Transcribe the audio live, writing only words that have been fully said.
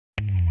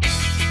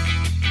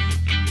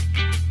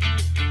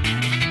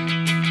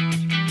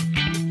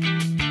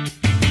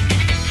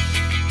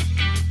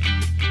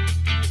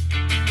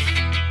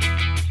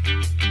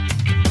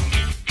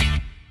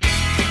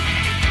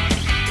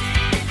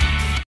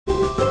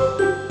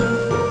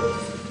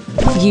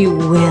You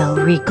will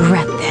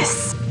regret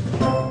this.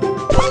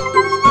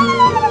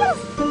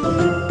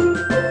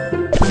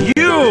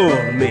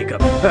 You'll make a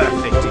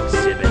perfect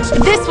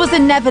exhibit. This was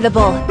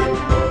inevitable.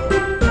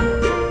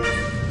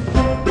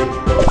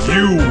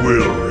 You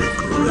will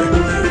regret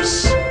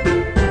this.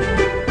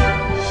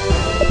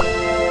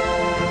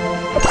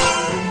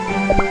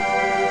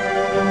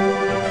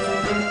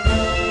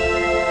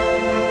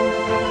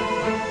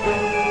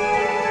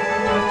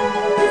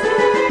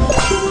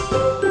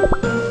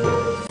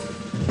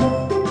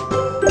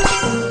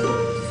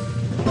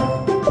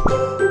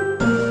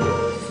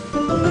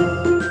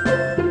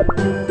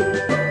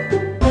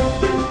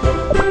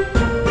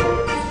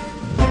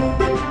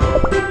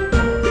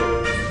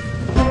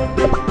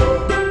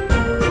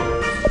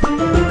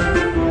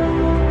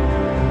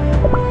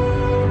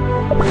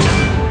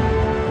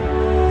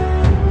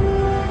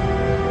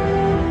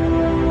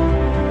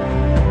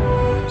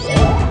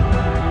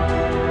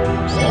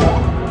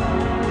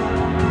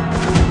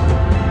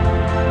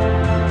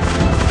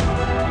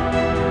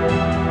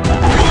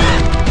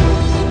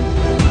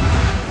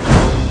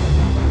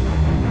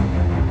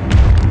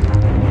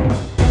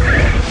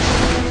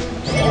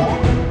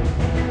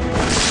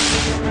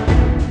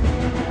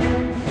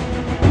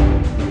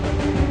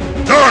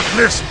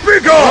 Darkness, be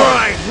gone!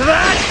 Right,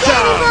 that's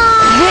down!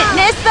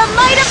 Witness the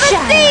might of the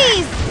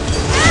seas!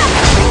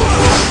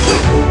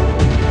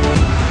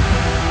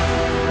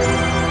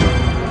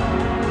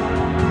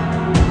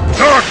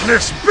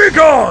 Darkness, be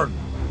gone!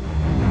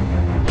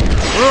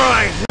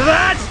 Right,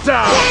 that's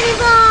down!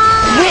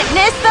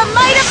 Witness the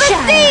might of the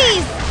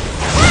seas!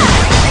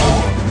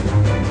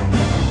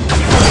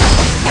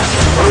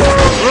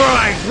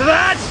 Right,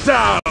 that's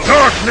down!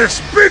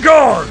 Darkness, be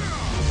gone!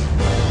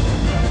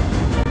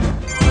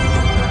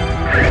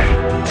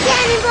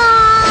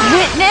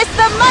 Witness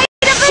the might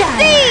of the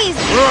seas!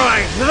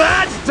 Right,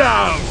 that's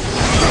down!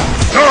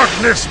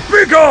 Darkness,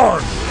 be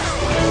gone!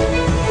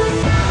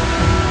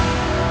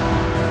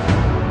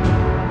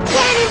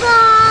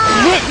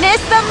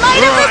 Witness the might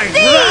of the Right,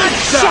 seas!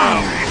 that's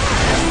down!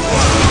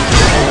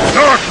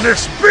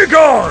 Darkness, be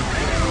gone!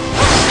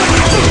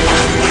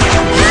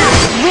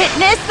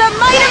 Witness the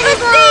might of the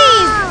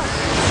seas!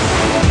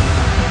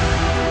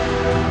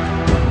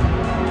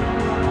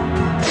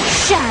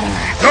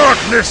 Shatter!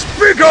 Darkness,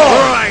 be gone!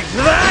 Right,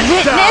 that's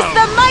Witness down!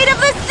 the might of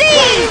the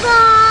seas!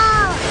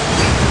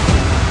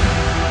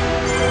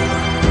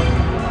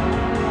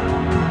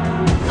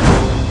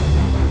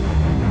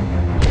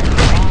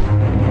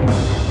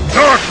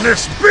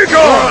 Darkness, be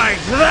gone! Right,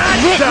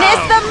 that's Witness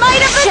down! the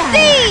might of the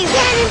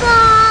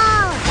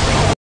seas!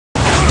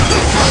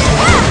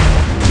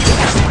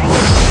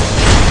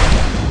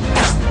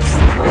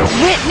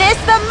 Witness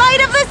the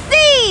might of the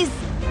seas!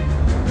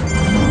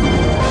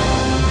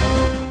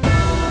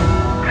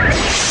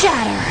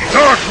 Shatter!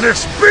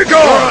 Darkness, be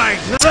gone! Right,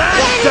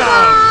 that's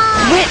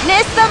down!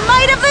 Witness the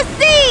might of the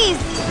seas!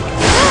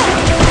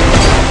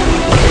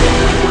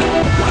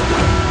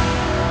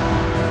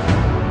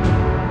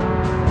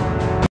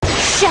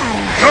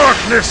 Shatter!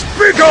 Darkness,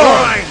 be gone!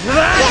 Right,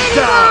 that's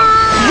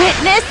down!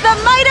 Witness the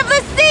might of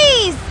the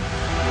seas!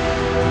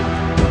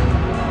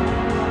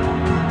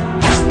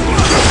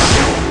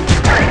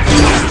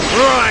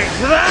 Right,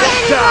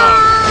 that's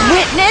down!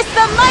 Witness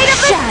the might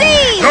of the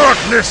seas!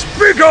 Darkness,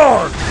 be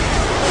gone!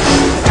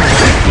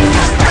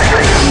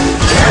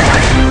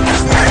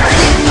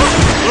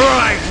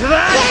 Right,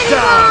 that's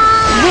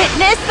down!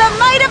 Witness the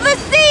might of the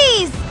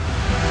seas!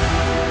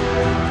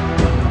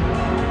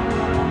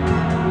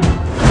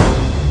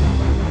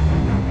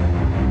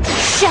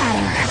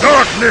 Shatter!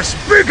 Darkness,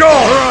 be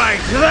gone! Right,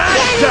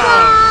 that's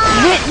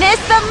down! Witness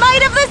the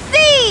might of the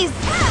seas!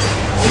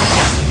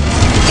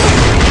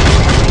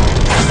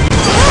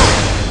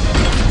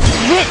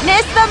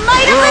 Witness the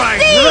might of the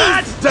Right, seas!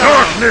 that's down!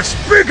 Darkness,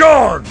 be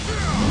gone!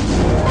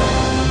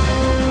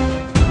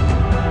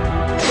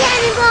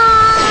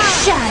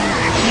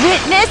 Shatter!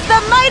 Witness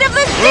the might of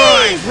the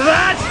Right, seas!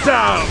 that's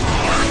down!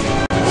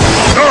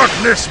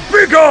 Darkness,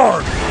 be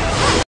gone!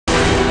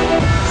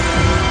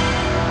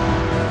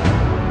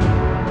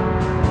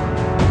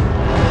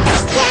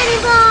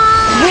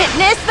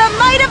 Witness the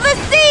might of the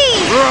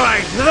seas!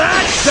 Right,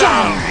 that's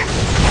down! Shatter!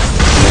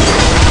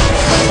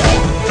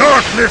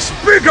 Darkness,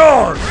 be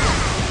gone!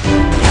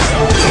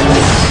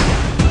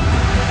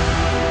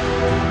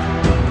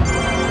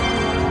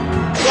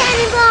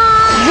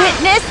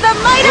 Witness the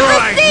might of the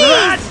Right, seas!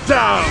 that's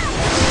down!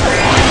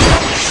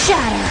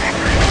 Shatter!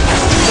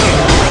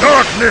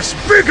 Darkness,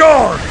 be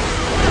gone!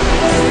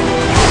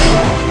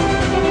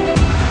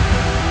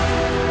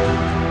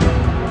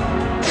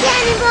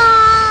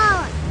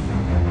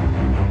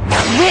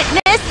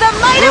 Witness the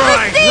might of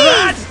Right, the seas!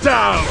 that's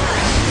down!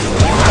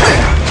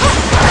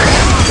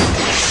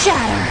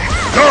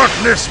 Shatter!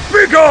 Darkness,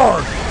 be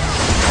gone!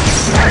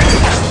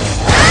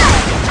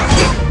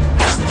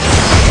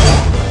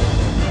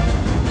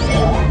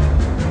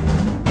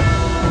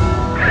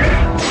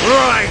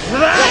 Right,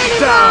 that's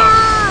down!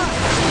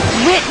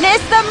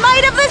 Witness the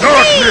might of the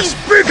Darkness,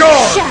 seas! be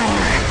gone!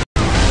 Shatter!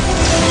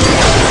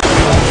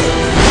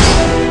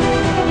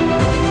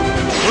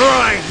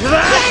 Right,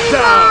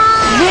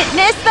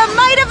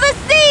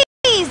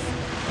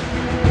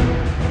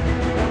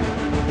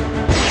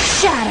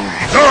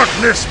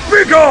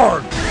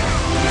 begone!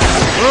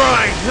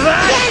 Write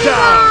that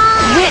down!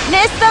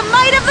 Witness the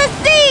might of the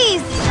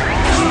seas!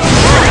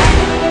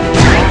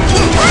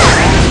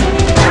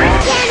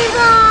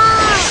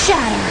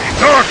 Shatter!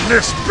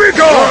 Darkness,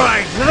 begone!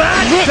 Write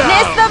that Witness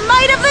down! the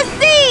might of the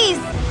seas!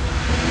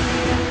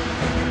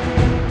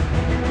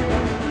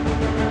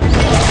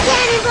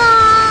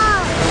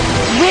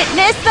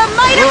 Witness the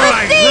might of the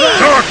Right, seas!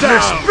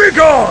 Darkness, down!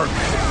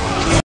 begone!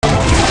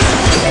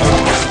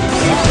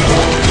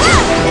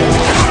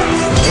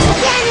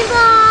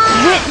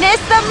 Witness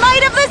the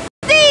might of the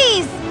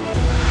seas!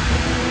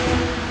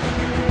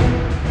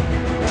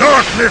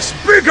 Darkness,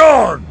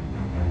 begone!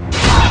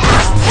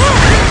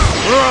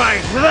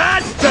 Write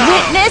that down!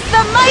 Witness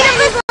the might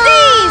of the